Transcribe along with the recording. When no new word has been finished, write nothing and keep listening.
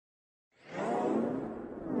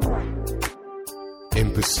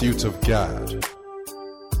In pursuit of God,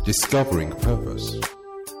 discovering purpose,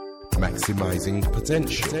 maximizing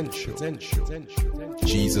potential.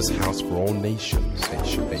 Jesus House for All Nations.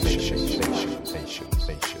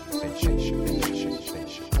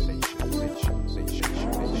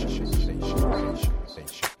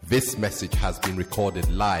 This message has been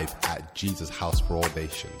recorded live at Jesus House for All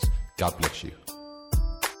Nations. God bless you.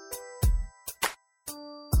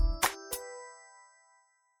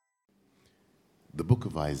 The book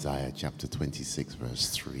of Isaiah chapter 26 verse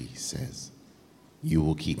 3 says, "You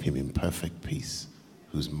will keep him in perfect peace,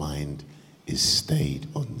 whose mind is stayed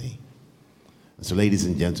on thee." And so, ladies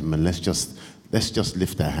and gentlemen, let's just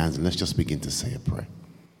lift our hands and let's just begin to say a prayer.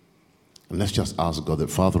 And let's just ask God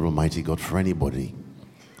that, Father Almighty God, for anybody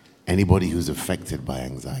who's affected by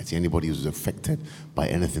anxiety, anybody who's affected by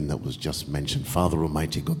anything that was just mentioned, Father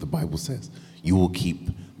Almighty God, the Bible says, you will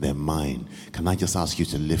keep their mind. Can I just ask you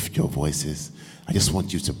to lift your voices? I just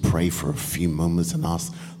want you to pray for a few moments and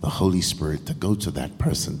ask the Holy Spirit to go to that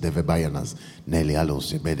person, and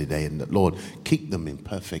Lord, keep them in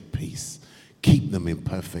perfect peace. Keep them in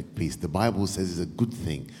perfect peace. The Bible says it's a good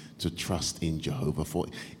thing to trust in Jehovah, for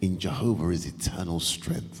in Jehovah is eternal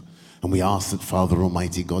strength. And we ask that, Father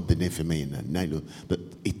Almighty God, that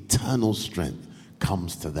eternal strength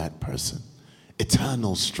comes to that person.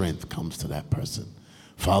 Eternal strength comes to that person.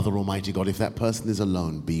 Father Almighty God, if that person is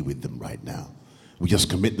alone, be with them right now. We just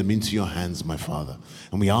commit them into your hands, my Father.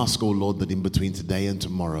 And we ask, oh Lord, that in between today and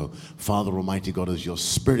tomorrow, Father Almighty God, as your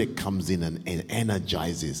Spirit comes in and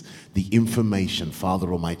energizes the information,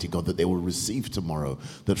 Father Almighty God, that they will receive tomorrow,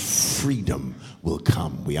 that freedom will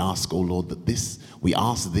come. We ask, oh Lord, we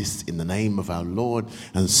ask this in the name of our Lord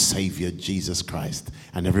and Savior, Jesus Christ.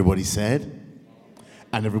 And everybody said?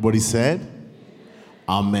 And everybody said?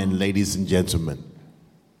 Amen, ladies and gentlemen.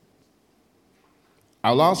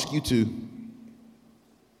 I'll ask you to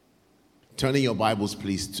turn in your Bibles,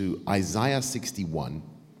 please, to Isaiah 61,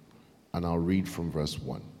 and I'll read from verse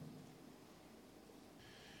 1.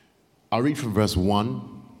 I'll read from verse 1.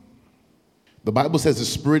 The Bible says, "The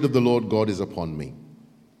Spirit of the Lord God is upon me,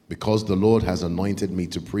 because the Lord has anointed me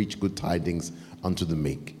to preach good tidings unto the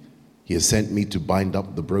meek. He has sent me to bind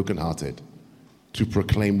up the brokenhearted, to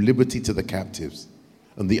proclaim liberty to the captives,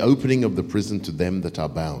 and the opening of the prison to them that are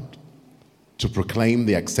bound, to proclaim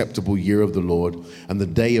the acceptable year of the Lord and the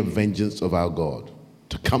day of vengeance of our God,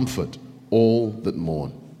 to comfort all that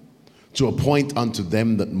mourn, to appoint unto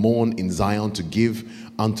them that mourn in Zion, to give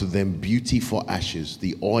unto them beauty for ashes,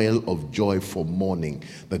 the oil of joy for mourning,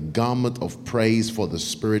 the garment of praise for the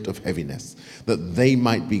spirit of heaviness, that they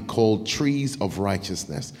might be called trees of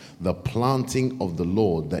righteousness, the planting of the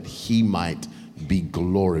Lord, that he might be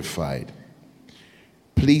glorified."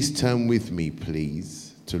 Please turn with me,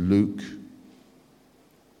 please, to Luke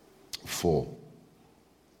 4.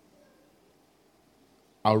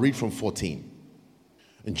 I'll read from 14.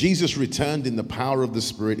 "And Jesus returned in the power of the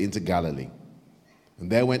Spirit into Galilee,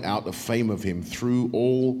 and there went out a fame of him through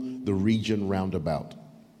all the region round about.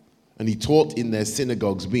 And he taught in their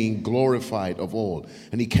synagogues, being glorified of all.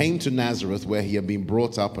 And he came to Nazareth, where he had been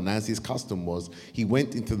brought up, and as his custom was, he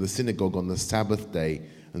went into the synagogue on the Sabbath day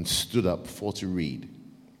and stood up for to read."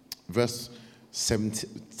 Verse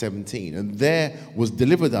 17, "And there was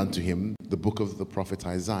delivered unto him the book of the prophet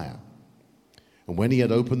Isaiah. And when he had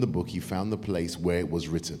opened the book, he found the place where it was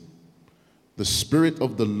written, 'The Spirit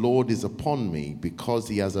of the Lord is upon me, because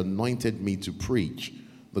he has anointed me to preach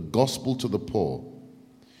the gospel to the poor.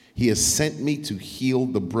 He has sent me to heal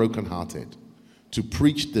the brokenhearted, to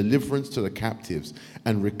preach deliverance to the captives,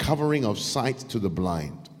 and recovering of sight to the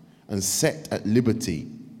blind, and set at liberty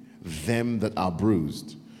them that are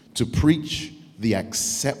bruised, to preach the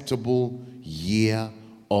acceptable year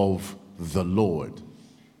of the Lord.'"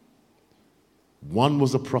 One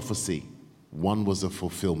was a prophecy, one was a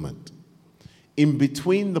fulfillment. In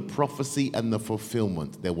between the prophecy and the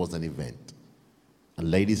fulfillment, there was an event. And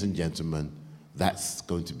ladies and gentlemen, that's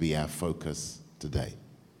going to be our focus today.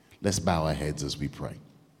 Let's bow our heads as we pray.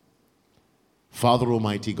 Father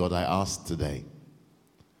Almighty God, I ask today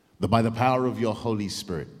that by the power of your Holy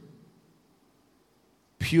Spirit,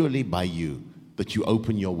 purely by you, that you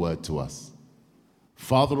open your word to us.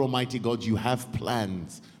 Father Almighty God, you have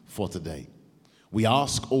plans for today. We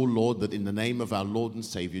ask, oh Lord, that in the name of our Lord and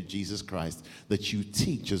Savior, Jesus Christ, that you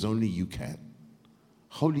teach as only you can.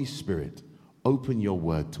 Holy Spirit, open your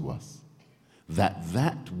word to us,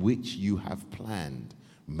 that which you have planned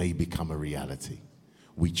may become a reality.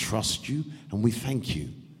 We trust you and we thank you.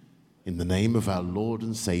 In the name of our Lord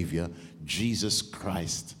and Savior, Jesus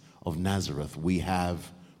Christ of Nazareth, we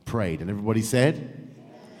have prayed. And everybody said?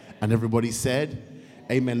 And everybody said?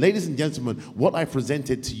 Amen. Ladies and gentlemen, what I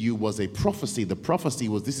presented to you was a prophecy. The prophecy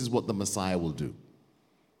was, this is what the Messiah will do.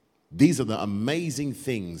 These are the amazing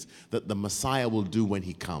things that the Messiah will do when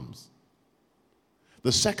he comes.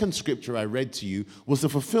 The second scripture I read to you was the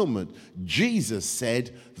fulfillment. Jesus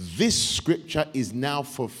said, this scripture is now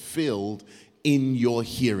fulfilled in your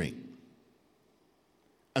hearing.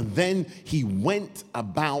 And then he went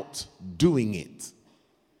about doing it.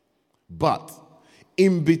 But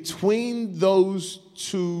in between those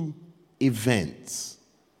two events,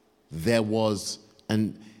 there was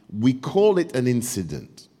we call it an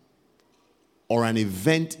incident or an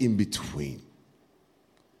event in between.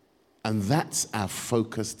 And that's our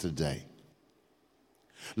focus today.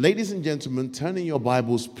 Ladies and gentlemen, turn in your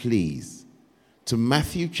Bibles, please, to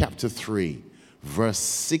Matthew chapter 3, verse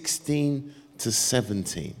 16 to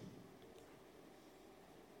 17.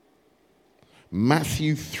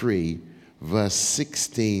 Matthew 3, verse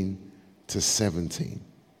 16 to 17.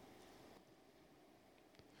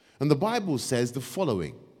 And the Bible says the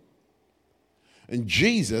following. And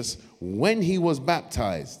Jesus, when he was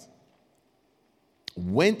baptized,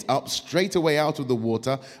 went up straightway out of the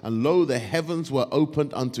water, and lo, the heavens were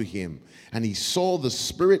opened unto him. And he saw the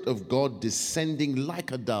Spirit of God descending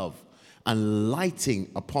like a dove and lighting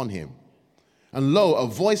upon him. And lo, a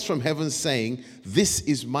voice from heaven saying, this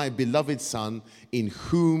is my beloved Son, in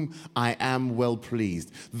whom I am well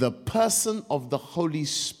pleased. The person of the Holy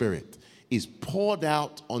Spirit is poured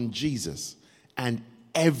out on Jesus, and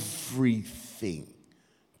everything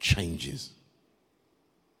changes.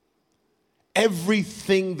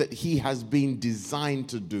 Everything that he has been designed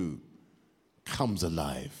to do comes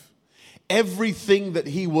alive. Everything that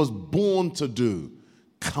he was born to do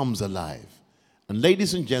comes alive. And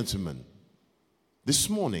ladies and gentlemen, this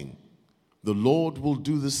morning, the Lord will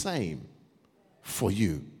do the same for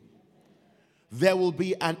you. There will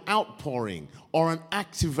be an outpouring or an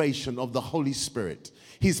activation of the Holy Spirit.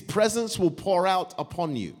 His presence will pour out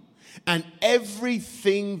upon you. And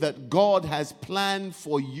everything that God has planned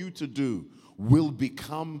for you to do will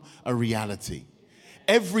become a reality.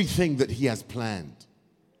 Everything that he has planned.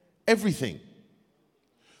 Everything.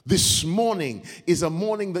 This morning is a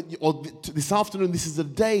morning this afternoon, this is a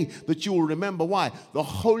day that you will remember. Why? The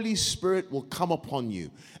Holy Spirit will come upon you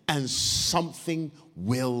and something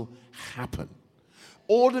will happen.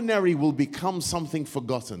 Ordinary will become something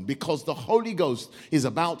forgotten because the Holy Ghost is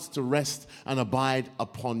about to rest and abide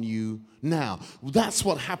upon you now. That's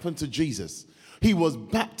what happened to Jesus. He was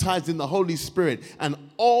baptized in the Holy Spirit, and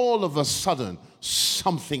all of a sudden,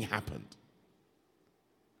 something happened.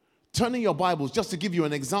 Turning your Bibles just to give you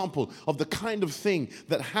an example of the kind of thing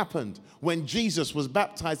that happened when Jesus was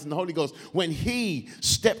baptized in the Holy Ghost, when he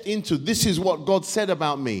stepped into, this is what God said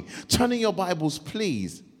about me. Turning your Bibles,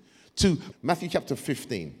 please, to Matthew chapter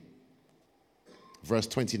 15, verse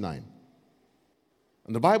 29.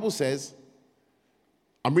 And the Bible says,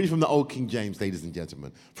 I'm reading from the Old King James, ladies and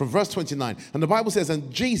gentlemen, from verse 29. And the Bible says, and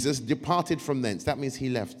Jesus departed from thence. That means he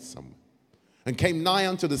left somewhere. And came nigh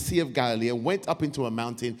unto the Sea of Galilee, and went up into a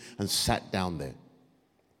mountain and sat down there.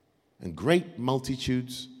 And great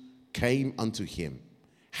multitudes came unto him,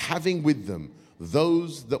 having with them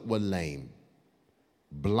those that were lame,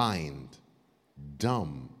 blind,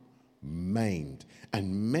 dumb, maimed,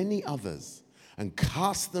 and many others, and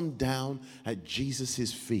cast them down at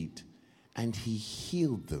Jesus' feet, and he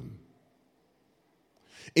healed them.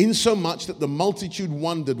 Insomuch that the multitude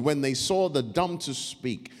wondered when they saw the dumb to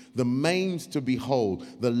speak, the maimed to behold,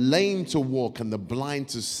 the lame to walk, and the blind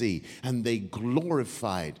to see, and they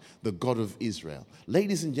glorified the God of Israel.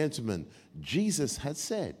 Ladies and gentlemen, Jesus had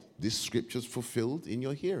said, this scripture's fulfilled in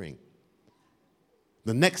your hearing.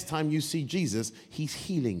 The next time you see Jesus, he's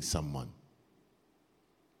healing someone.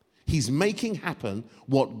 He's making happen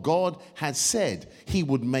what God had said he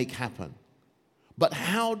would make happen. But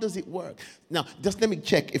how does it work? Now, just let me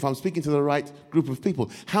check if I'm speaking to the right group of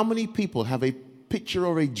people. How many people have a picture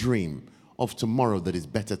or a dream of tomorrow that is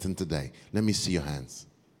better than today? Let me see your hands.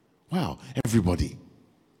 Wow, everybody.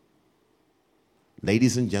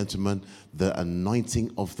 Ladies and gentlemen, the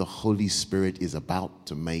anointing of the Holy Spirit is about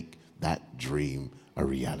to make that dream a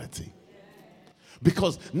reality.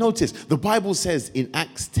 Because notice, the Bible says in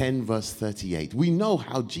Acts 10 verse 38, we know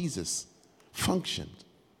how Jesus functioned.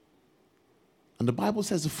 And the Bible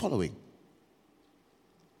says the following.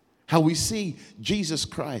 How we see Jesus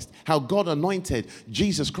Christ, how God anointed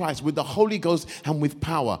Jesus Christ with the Holy Ghost and with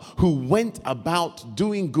power, who went about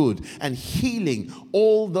doing good and healing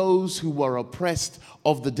all those who were oppressed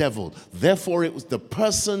of the devil. Therefore, it was the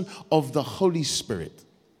person of the Holy Spirit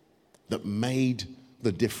that made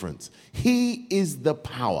the difference. He is the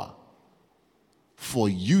power for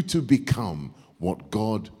you to become what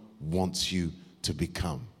God wants you to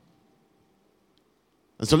become.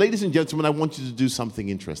 And so, ladies and gentlemen, I want you to do something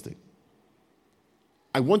interesting.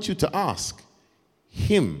 I want you to ask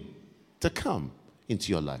Him to come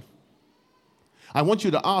into your life. I want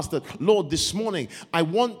you to ask that, Lord, this morning, I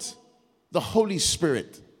want the Holy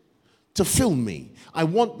Spirit to fill me. I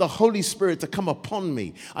want the Holy Spirit to come upon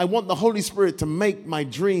me. I want the Holy Spirit to make my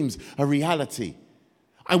dreams a reality.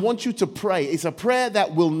 I want you to pray. It's a prayer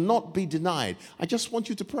that will not be denied. I just want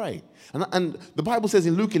you to pray. And the Bible says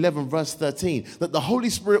in Luke 11, verse 13, that the Holy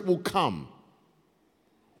Spirit will come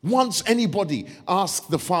once anybody asks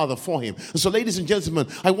the Father for him. And so, ladies and gentlemen,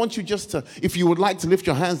 I want you just to, if you would like to lift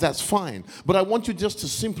your hands, that's fine. But I want you just to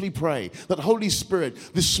simply pray that, Holy Spirit,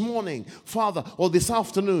 this morning, Father, or this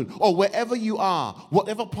afternoon, or wherever you are,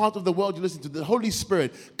 whatever part of the world you listen to, the Holy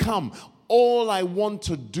Spirit, come. All I want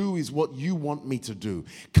to do is what you want me to do.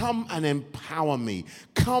 Come and empower me.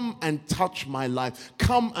 Come and touch my life.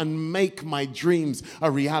 Come and make my dreams a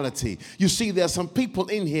reality. You see, there are some people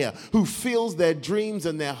in here who feel their dreams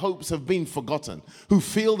and their hopes have been forgotten, who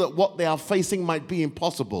feel that what they are facing might be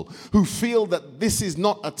impossible, who feel that this is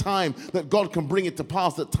not a time that God can bring it to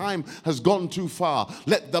pass, that time has gone too far.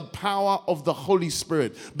 Let the power of the Holy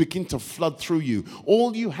Spirit begin to flood through you.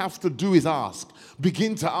 All you have to do is ask.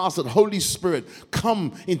 Begin to ask that, Holy Spirit,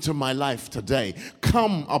 come into my life today.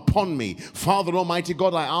 Come upon me. Father Almighty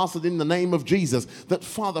God, I ask that in the name of Jesus, that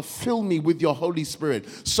Father, fill me with your Holy Spirit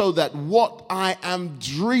so that what I am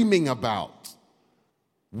dreaming about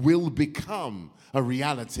will become a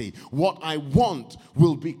reality. What I want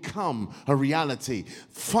will become a reality.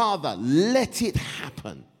 Father, let it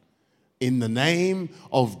happen in the name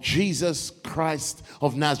of Jesus Christ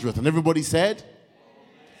of Nazareth. And everybody said?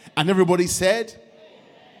 And everybody said?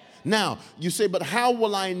 Now, you say, but how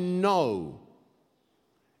will I know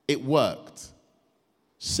it worked?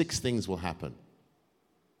 6 things will happen.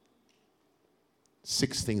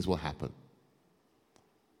 6 things will happen.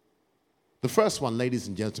 The first one, ladies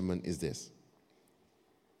and gentlemen, is this.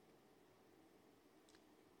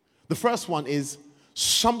 The first one is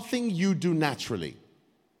something you do naturally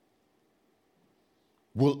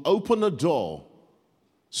will open a door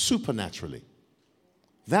supernaturally.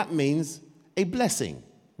 That means a blessing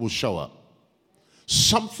will show up.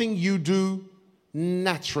 Something you do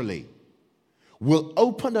naturally will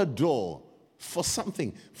open a door for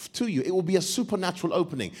something to you. It will be a supernatural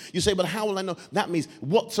opening. You say, but how will I know? That means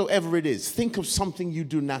whatsoever it is. Think of something you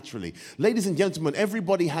do naturally. Ladies and gentlemen,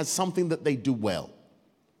 everybody has something that they do well.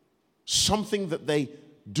 Something that they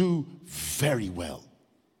do very well.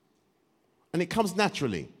 And it comes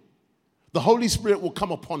naturally. The Holy Spirit will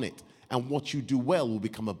come upon it. And what you do well will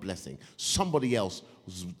become a blessing. Somebody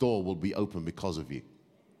else's door will be open because of you.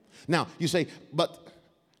 Now, you say, but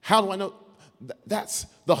how do I know? That's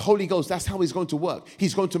the Holy Ghost. That's how he's going to work.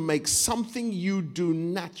 He's going to make something you do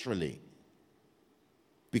naturally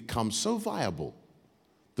become so viable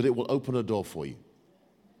that it will open a door for you.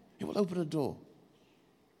 It will open a door.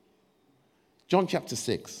 John chapter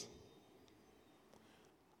 6.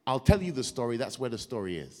 I'll tell you the story. That's where the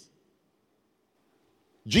story is.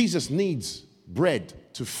 Jesus needs bread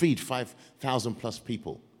to feed 5,000 plus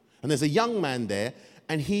people. And there's a young man there,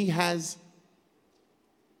 and he has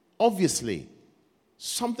obviously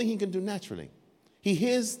something he can do naturally. He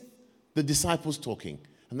hears the disciples talking,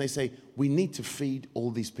 and they say, we need to feed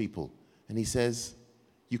all these people. And he says,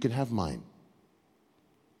 you can have mine.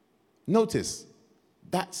 Notice,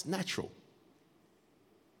 that's natural.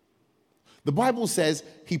 The Bible says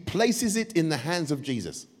he places it in the hands of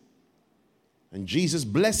Jesus. And Jesus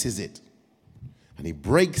blesses it, and he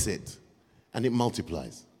breaks it, and it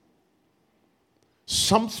multiplies.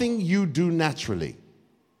 Something you do naturally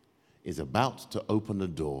is about to open a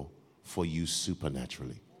door for you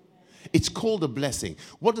supernaturally. It's called a blessing.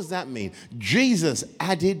 What does that mean? Jesus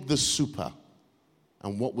added the super,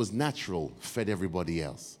 and what was natural fed everybody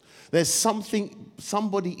else. There's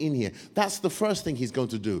somebody in here. That's the first thing he's going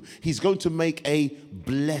to do. He's going to make a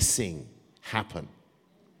blessing happen.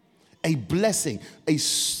 A blessing,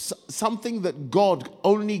 something that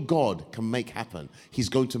only God can make happen. He's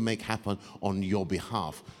going to make happen on your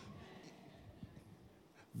behalf.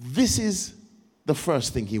 This is the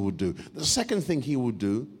first thing he would do. The second thing he would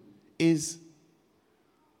do is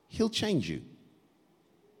he'll change you.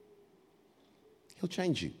 He'll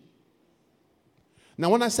change you. Now,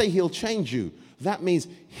 when I say he'll change you, that means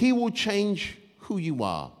he will change who you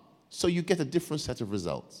are so you get a different set of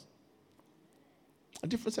results. A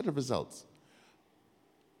different set of results.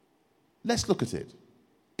 Let's look at it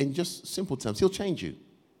in just simple terms. He'll change you.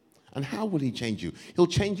 And how will he change you? He'll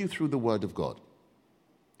change you through the Word of God.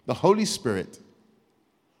 The Holy Spirit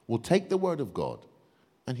will take the word of God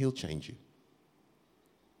and he'll change you.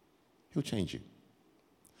 He'll change you.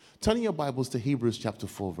 Turning your Bibles to Hebrews chapter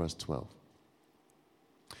 4, verse 12.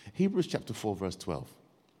 Hebrews chapter 4, verse 12.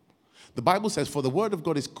 The Bible says, "For the word of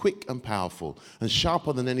God is quick and powerful and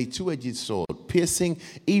sharper than any two-edged sword, piercing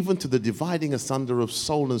even to the dividing asunder of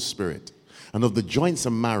soul and spirit, and of the joints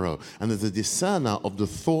and marrow, and is a discerner of the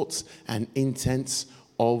thoughts and intents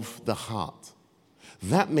of the heart."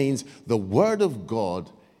 That means the word of God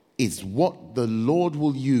is what the Lord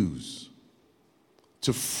will use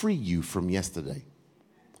to free you from yesterday.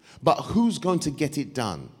 But who's going to get it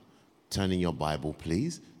done? Turn in your Bible,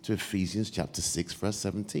 please, to Ephesians chapter 6, verse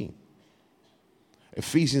 17.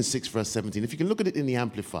 Ephesians 6, verse 17. If you can look at it in the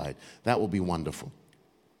Amplified, that will be wonderful.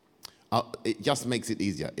 It just makes it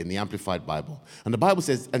easier in the Amplified Bible. And the Bible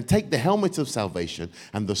says, "And take the helmet of salvation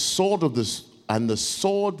and the sword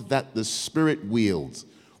that the Spirit wields,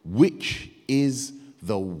 which is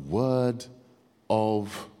the word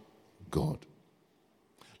of God."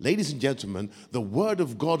 Ladies and gentlemen, the word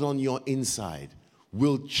of God on your inside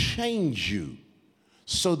will change you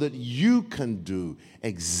so that you can do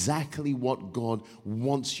exactly what God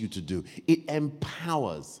wants you to do. It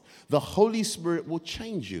empowers. The Holy Spirit will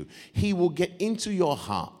change you. He will get into your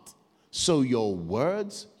heart, so your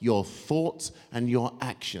words, your thoughts, and your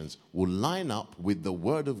actions will line up with the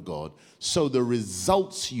word of God, so the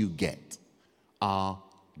results you get are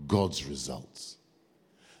God's results.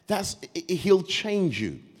 He'll change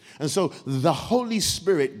you. And so the Holy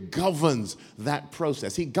Spirit governs that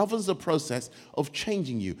process. He governs the process of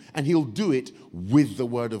changing you, and he'll do it with the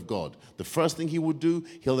word of God. The first thing he will do,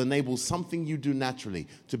 he'll enable something you do naturally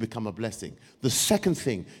to become a blessing. The second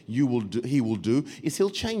thing he will do is he'll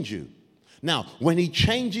change you. Now, when he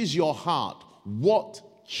changes your heart, what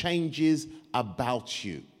changes about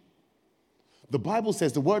you? The Bible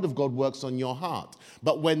says the word of God works on your heart.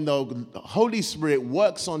 But when the Holy Spirit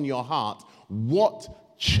works on your heart, what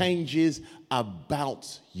changes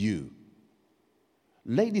about you?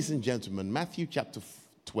 Ladies and gentlemen, Matthew chapter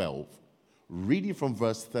 12, reading from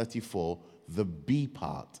verse 34, the B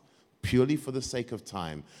part, purely for the sake of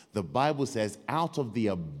time, the Bible says, "Out of the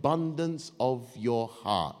abundance of your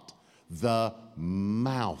heart, the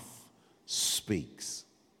mouth speaks."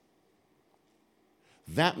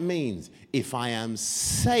 That means if I am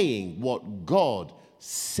saying what God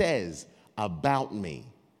says about me,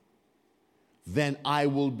 then I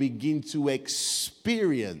will begin to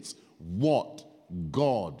experience what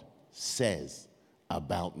God says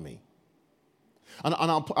about me. And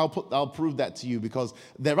I'll prove that to you, because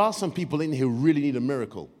there are some people in here who really need a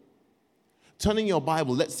miracle. Turning your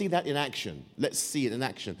Bible, let's see that in action. Let's see it in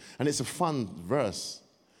action. And it's a fun verse.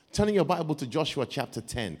 Turning your Bible to Joshua chapter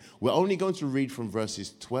 10. We're only going to read from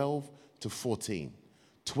verses 12 to 14.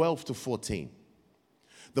 12 to 14.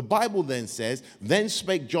 The Bible then says, "Then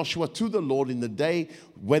spake Joshua to the Lord in the day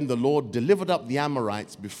when the Lord delivered up the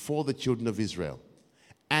Amorites before the children of Israel.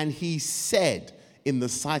 And he said in the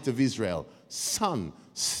sight of Israel, Sun,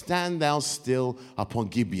 stand thou still upon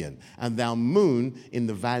Gibeon, and thou moon in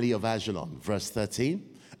the valley of Ajalon." Verse 13,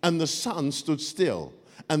 "And the sun stood still,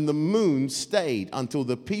 and the moon stayed until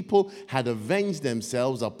the people had avenged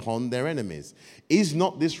themselves upon their enemies. Is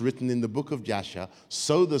not this written in the book of Jasher?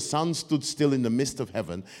 So the sun stood still in the midst of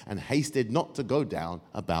heaven and hasted not to go down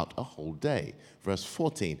about a whole day." Verse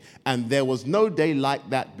 14, "And there was no day like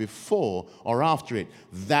that before or after it,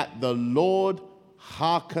 that the Lord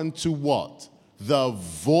hearkened to" what? "The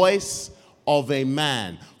voice of a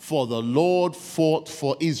man, for the Lord fought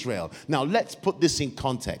for Israel." Now let's put this in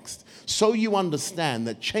context, so you understand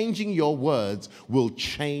that changing your words will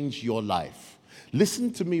change your life.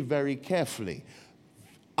 Listen to me very carefully.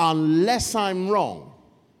 Unless I'm wrong,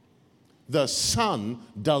 the sun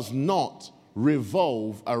does not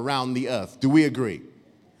revolve around the earth. Do we agree?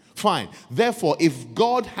 Fine. Therefore, if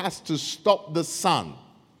God has to stop the sun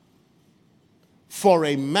for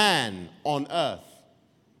a man on earth,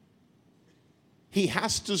 he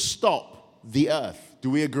has to stop the earth. Do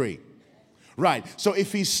we agree? Right. So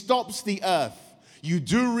if he stops the earth, you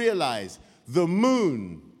do realize the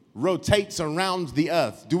moon rotates around the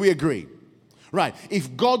earth. Do we agree? Right.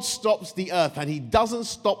 If God stops the earth and he doesn't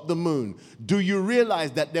stop the moon, do you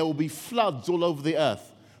realize that there will be floods all over the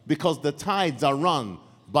earth because the tides are run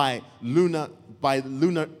by lunar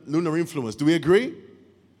influence? Do we agree?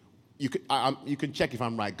 You can check if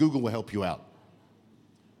I'm right. Google will help you out.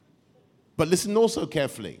 But listen also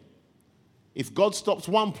carefully. If God stops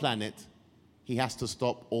one planet, he has to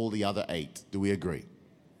stop all the other 8. Do we agree?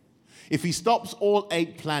 If he stops all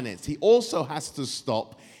 8 planets, he also has to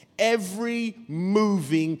stop every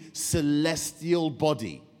moving celestial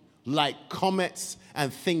body. like comets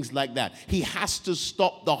and things like that. He has to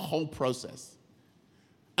stop the whole process.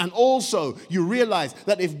 And also, you realize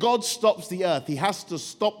that if God stops the earth, he has to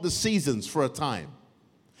stop the seasons for a time.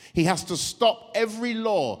 He has to stop every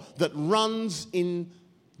law that runs in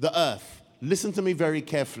the earth. Listen to me very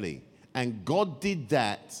carefully. And God did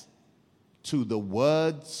that to the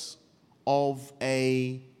words of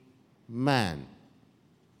a man.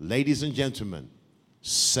 Ladies and gentlemen,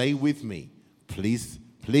 say with me, please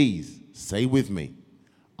say with me,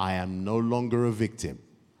 I am no longer a victim.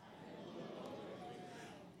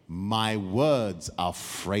 My words are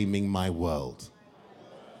framing my world.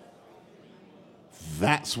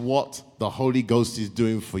 That's what the Holy Ghost is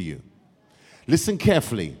doing for you. Listen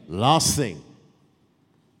carefully. Last thing.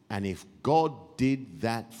 And if God did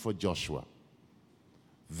that for Joshua,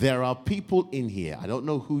 there are people in here, I don't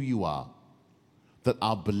know who you are, that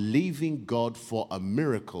are believing God for a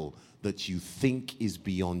miracle that you think is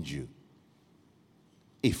beyond you.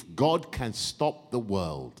 If God can stop the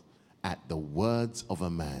world at the words of a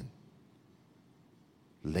man,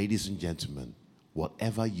 ladies and gentlemen,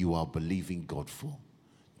 whatever you are believing God for,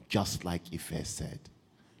 just like Ife said,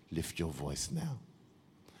 lift your voice now.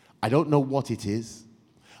 I don't know what it is.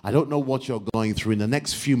 I don't know what you're going through in the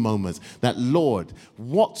next few moments. That, Lord,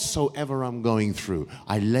 whatsoever I'm going through,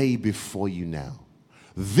 I lay before you now.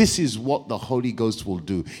 This is what the Holy Ghost will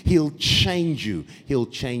do. He'll change you. He'll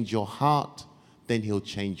change your heart. Then he'll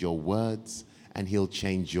change your words. And he'll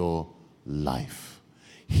change your life.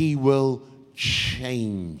 He will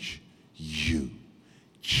change you.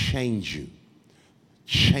 Change you.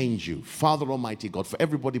 Change you. Father Almighty God, for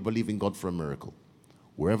everybody believing God for a miracle,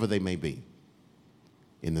 wherever they may be,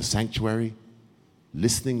 in the sanctuary,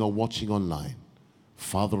 listening or watching online,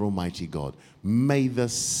 Father Almighty God, may the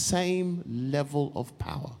same level of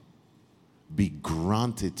power be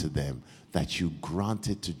granted to them that you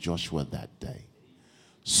granted to Joshua that day.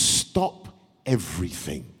 Stop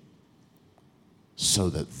everything so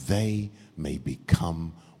that they may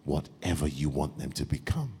become whatever you want them to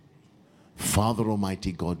become. Father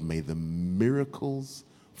Almighty God, may the miracles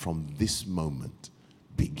from this moment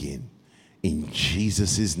begin. In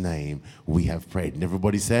Jesus' name we have prayed. And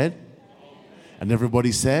everybody said? And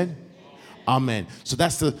everybody said? Amen. So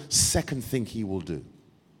that's the second thing he will do.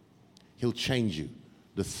 He'll change you.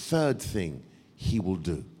 The third thing he will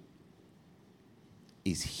do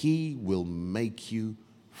is he will make you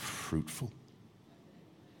fruitful.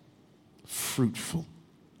 Fruitful.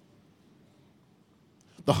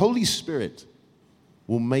 The Holy Spirit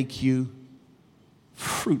will make you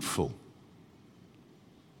fruitful.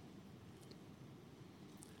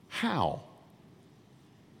 How?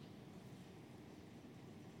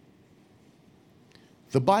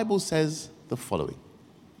 The Bible says the following.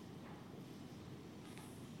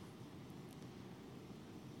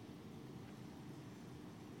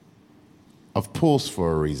 I've paused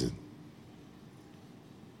for a reason.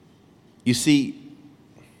 You see,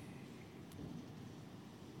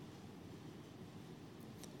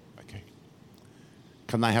 okay.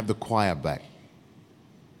 Can I have the choir back?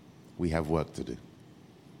 We have work to do.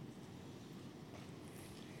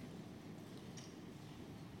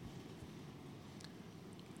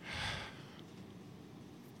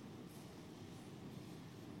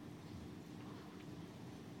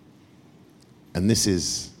 And this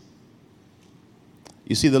is,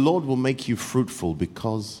 you see, the Lord will make you fruitful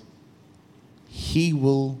because he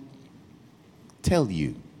will tell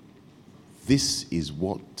you, this is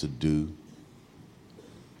what to do.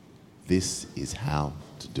 This is how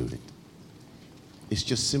to do it. It's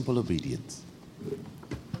just simple obedience.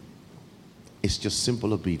 It's just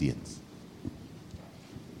simple obedience.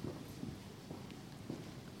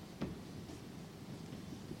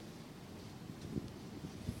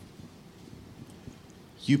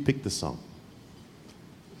 You pick the song.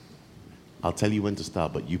 I'll tell you when to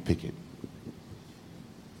start, but you pick it.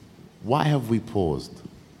 Why have we paused?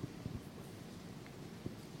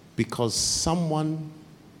 Because someone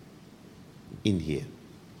in here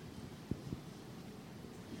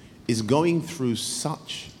is going through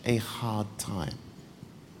such a hard time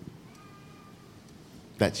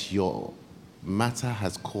that your matter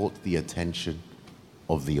has caught the attention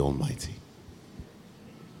of the Almighty.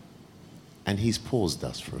 And he's paused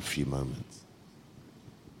us for a few moments.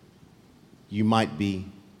 You might be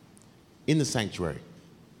in the sanctuary,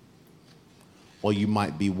 or you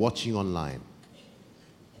might be watching online.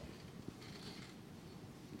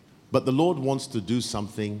 But the Lord wants to do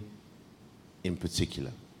something in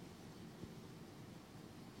particular.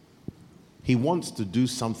 He wants to do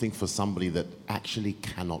something for somebody that actually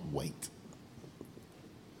cannot wait.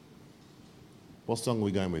 What song are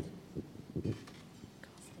we going with?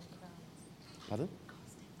 Pardon?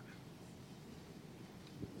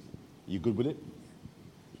 You good with it?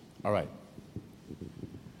 All right.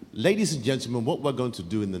 Ladies and gentlemen, what we're going to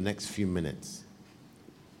do in the next few minutes,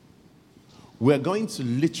 we're going to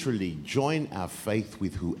literally join our faith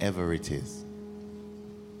with whoever it is.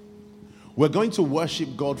 We're going to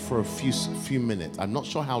worship God for a few minutes. I'm not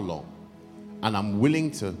sure how long. And I'm willing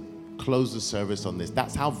to close the service on this.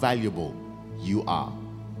 That's how valuable you are.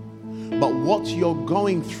 But what you're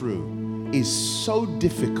going through is so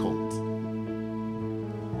difficult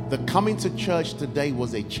that coming to church today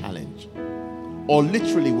was a challenge. Or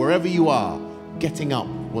literally, wherever you are, getting up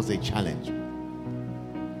was a challenge.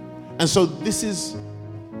 And so this is,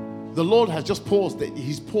 the Lord has just paused it.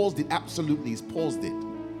 He's paused it, absolutely. He's paused it.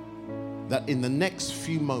 That in the next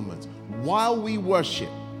few moments, while we worship,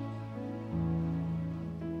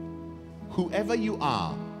 whoever you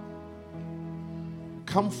are,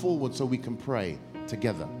 come forward so we can pray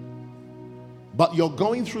together. But you're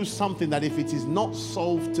going through something that if it is not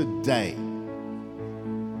solved today,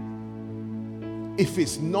 if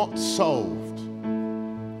it's not solved,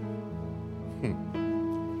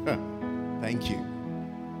 thank you.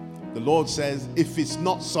 The Lord says, if it's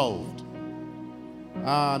not solved,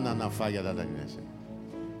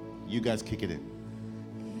 you guys kick it in.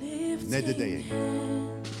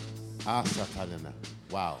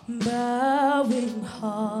 Wow.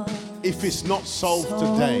 If it's not solved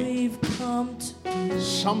today,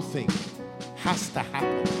 something has to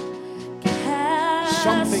happen.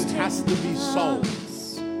 Something has to be solved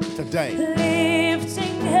today.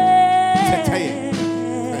 Today.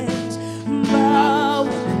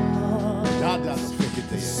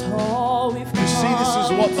 You see, this is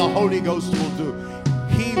what the Holy Ghost will do.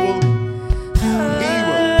 He will.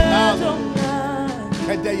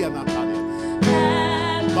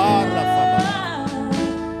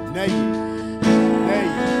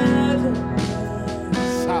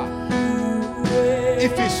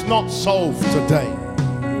 If it's not solved today,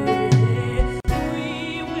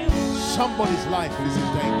 somebody's life is in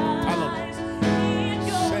danger.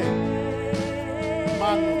 Say,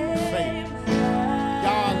 man of faith.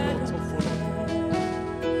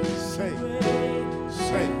 Say.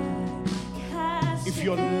 If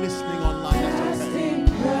you're listening online, that's okay.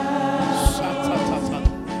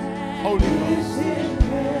 Holy Ghost. Say.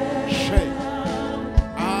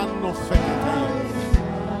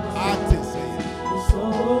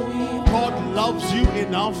 God loves you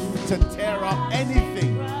enough to tear up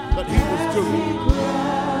anything that He was doing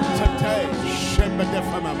today.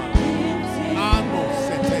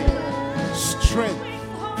 Strength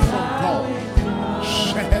from God.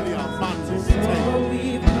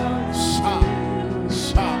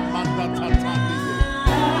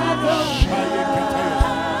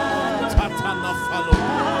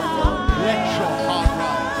 Let your heart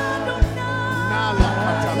rise.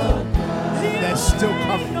 They're still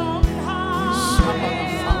coming.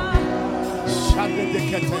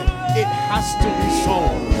 It has to be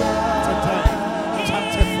solved today.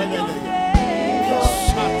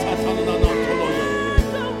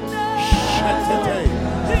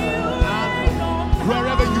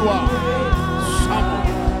 Wherever you are, someone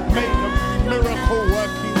make a miracle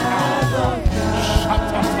working power.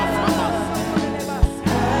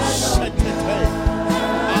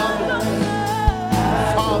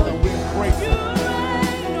 Father, we're grateful.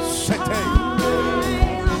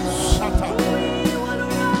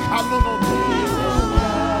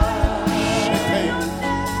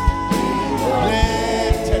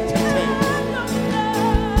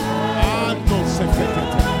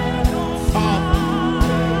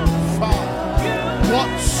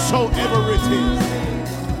 Whatsoever it is,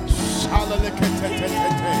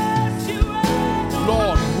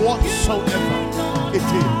 Lord, whatsoever it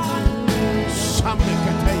is,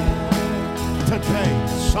 today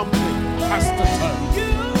something has to turn.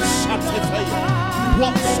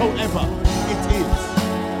 Whatsoever it is,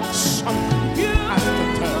 something has to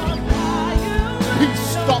turn. He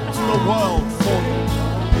stopped the world for you.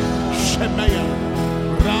 Shemaiah,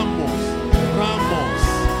 Ramos,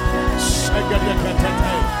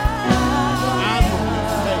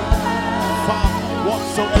 Father,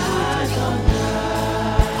 whatsoever it is,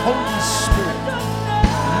 Holy Spirit,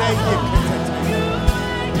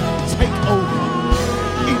 take over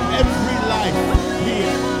in every life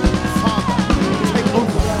here. Father, take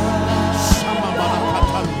over.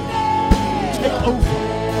 Take over.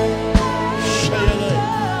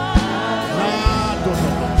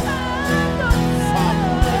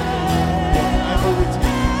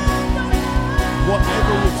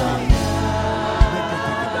 Whatever it is,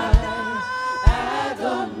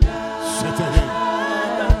 set it in.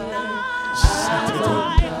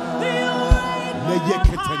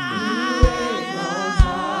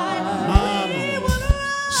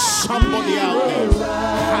 Somebody out there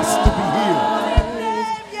has to be healed.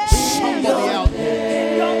 Somebody out there.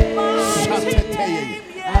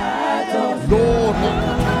 Lord,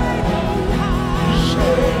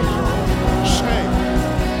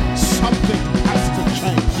 something has to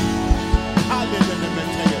change.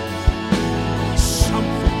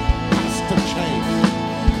 Something has to change.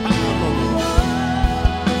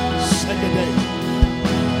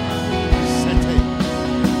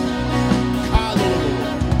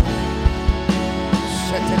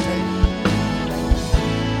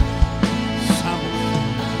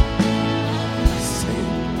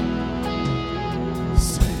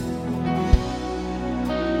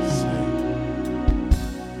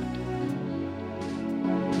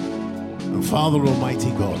 Father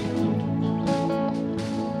Almighty God,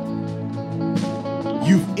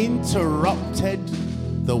 you've interrupted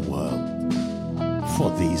the world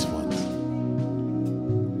for these ones.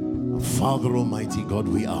 Father Almighty God,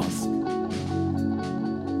 we ask,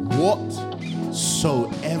 whatsoever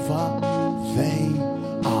they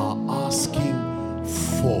are asking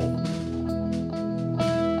for,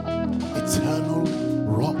 eternal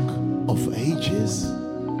rock of ages,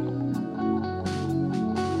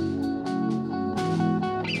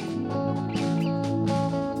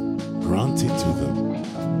 grant it to them.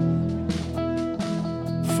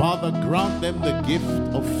 Father, grant them the gift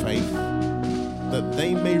of faith that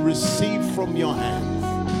they may receive from your hands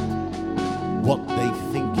what they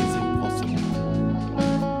think is impossible.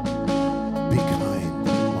 Be kind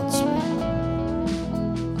once more.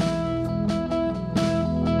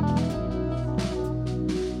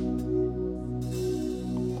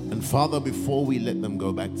 And Father, before we let them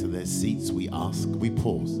go back to their seats, we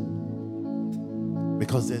pause.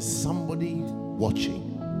 Because there's somebody watching.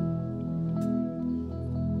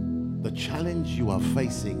 The challenge you are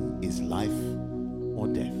facing is life or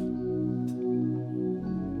death.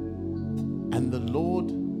 And the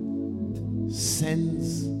Lord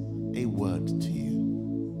sends a word to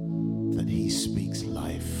you that He speaks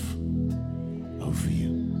life over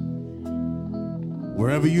you.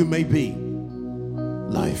 Wherever you may be,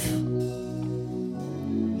 life.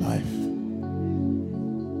 Life.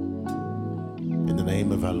 In the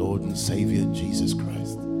name of our Lord and Savior, Jesus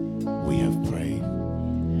Christ, we have prayed.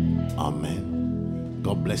 Amen.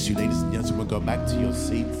 God bless you, ladies and gentlemen. Go back to your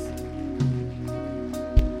seats.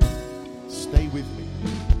 Stay with me.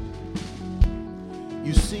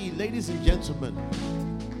 You see, ladies and gentlemen,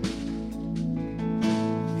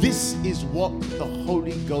 this is what the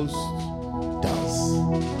Holy Ghost does.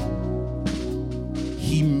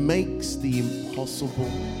 He makes the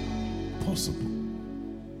impossible possible.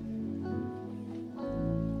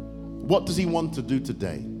 What does He want to do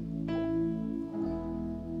today?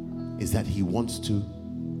 Is that He wants to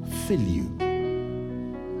fill you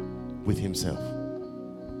with Himself.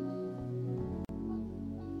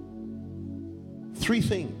 3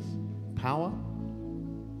 things: power,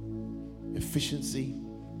 efficiency,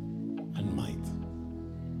 and might.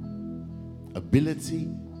 Ability,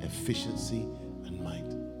 efficiency, and might.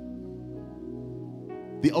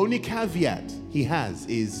 The only caveat He has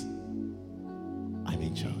is, I'm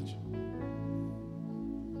in charge.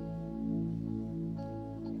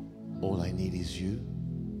 All I need is you.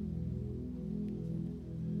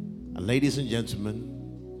 And ladies and gentlemen,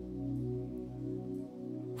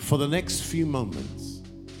 for the next few moments,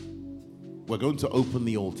 we're going to open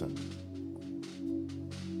the altar.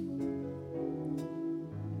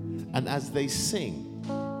 And as they sing,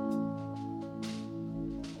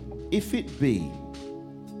 if it be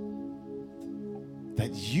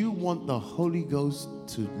that you want the Holy Ghost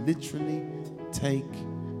to literally take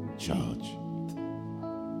charge,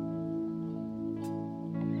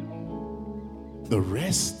 the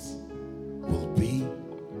rest will be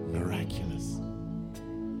miraculous.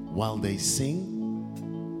 While they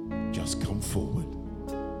sing, just come forward.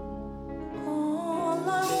 All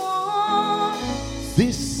I want.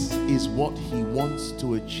 This is what He wants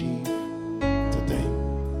to achieve today.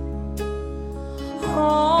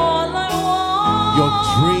 All I want. Your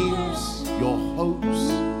dreams, your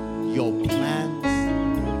hopes, your plans.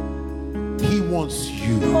 He wants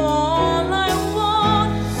you. All I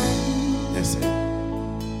want. That's it.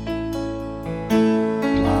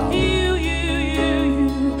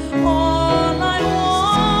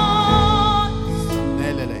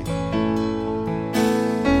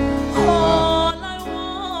 All I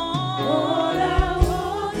want. All I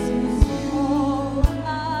want is all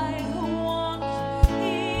I want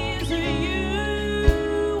is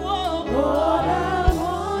you. All I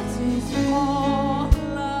want is all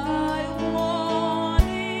I want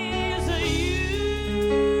is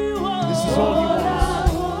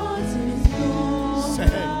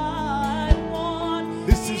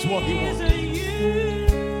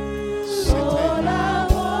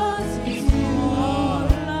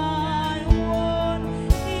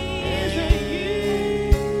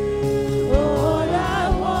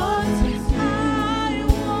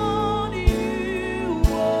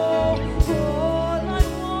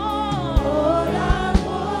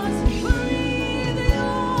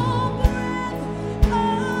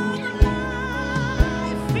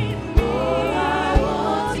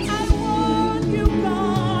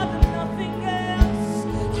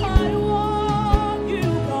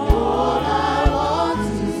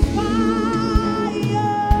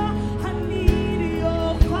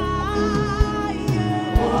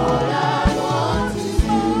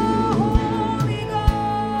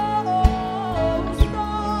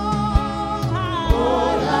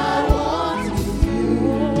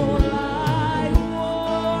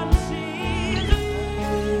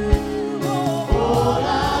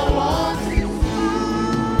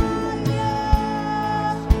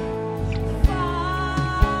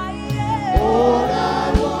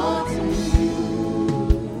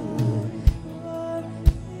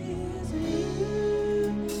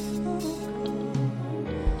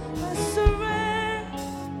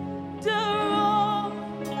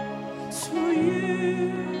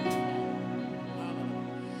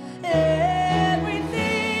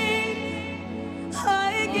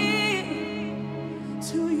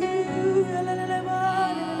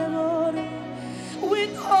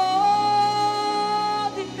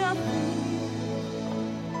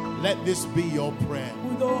this be your prayer.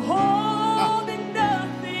 Withholding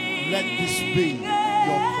nothing. Let this be your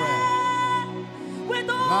prayer.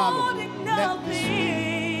 Withholding Let this be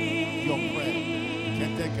nothing. your prayer.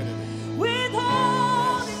 Can't take it.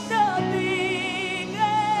 Withholding nothing.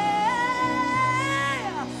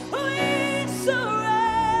 We surrender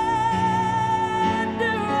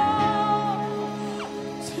all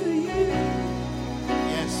to you.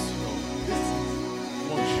 Yes, Lord. This is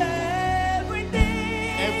what you want.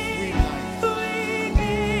 Everything. Every life. We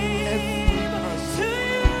give Every person. to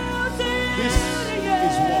you, to This you, to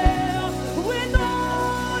is you. what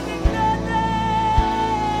Withholding nothing.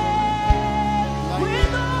 Like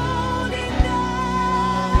Withholding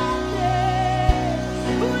nothing.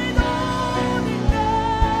 Withholding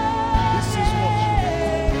nothing. This is what you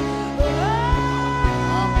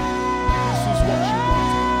This is what you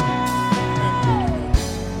want.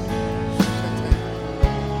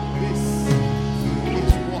 This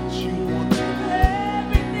is what you want.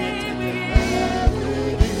 Everything we have.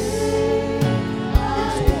 This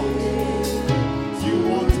is what you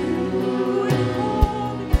want.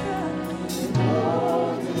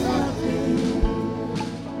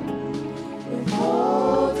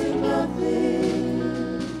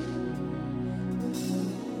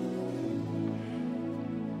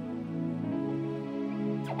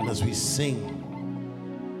 And as we sing,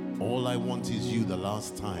 All I Want Is You the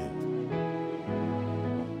last time,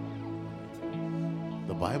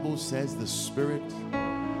 the Bible says the Spirit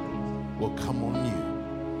will come on you.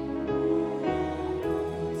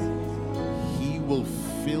 He will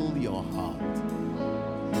fill your heart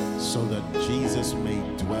so that Jesus may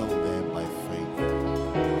dwell there by faith.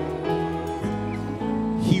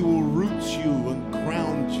 He will root you and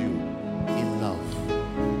ground you in love.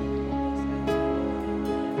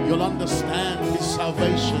 You'll understand His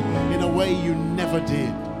salvation in a way you never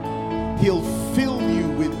did. He'll fill you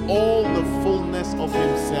with all the fullness of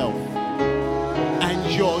Himself,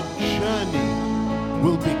 and your journey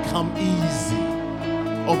will become easy.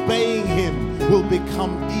 Obeying Him will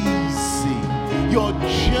become easy. Your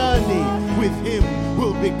journey with Him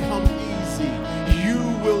will become easy. You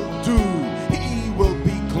will do, He will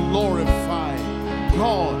be glorified.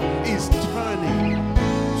 God is turning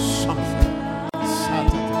something.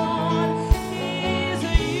 Saturday. Is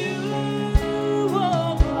you,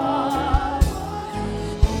 oh God.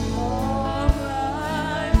 All I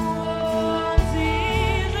want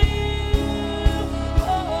is you,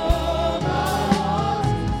 oh God.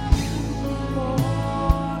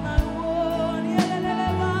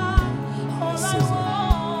 All I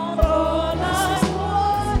want, all I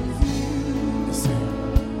want is you. Listen,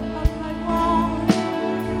 All I want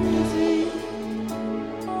is you.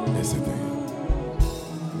 listen to Him.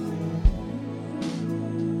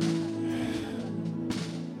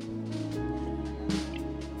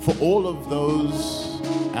 For all of those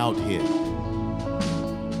out here,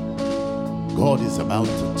 God is about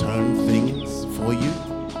to turn things for you.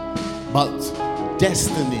 But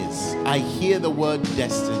destinies, I hear the word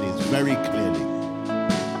destinies very clearly.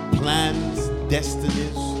 Plans,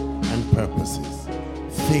 destinies, and purposes.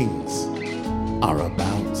 Things are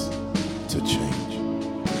about to change.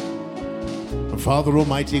 And Father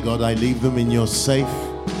Almighty God, I leave them in your safe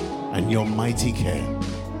and your mighty care.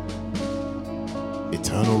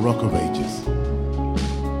 Eternal Rock of Ages.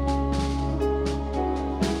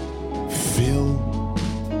 Fill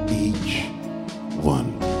each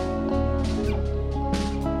one.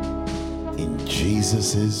 In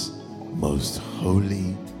Jesus' most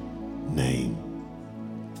holy name.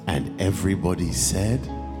 And everybody said,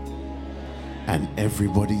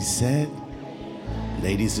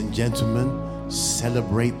 ladies and gentlemen,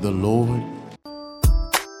 celebrate the Lord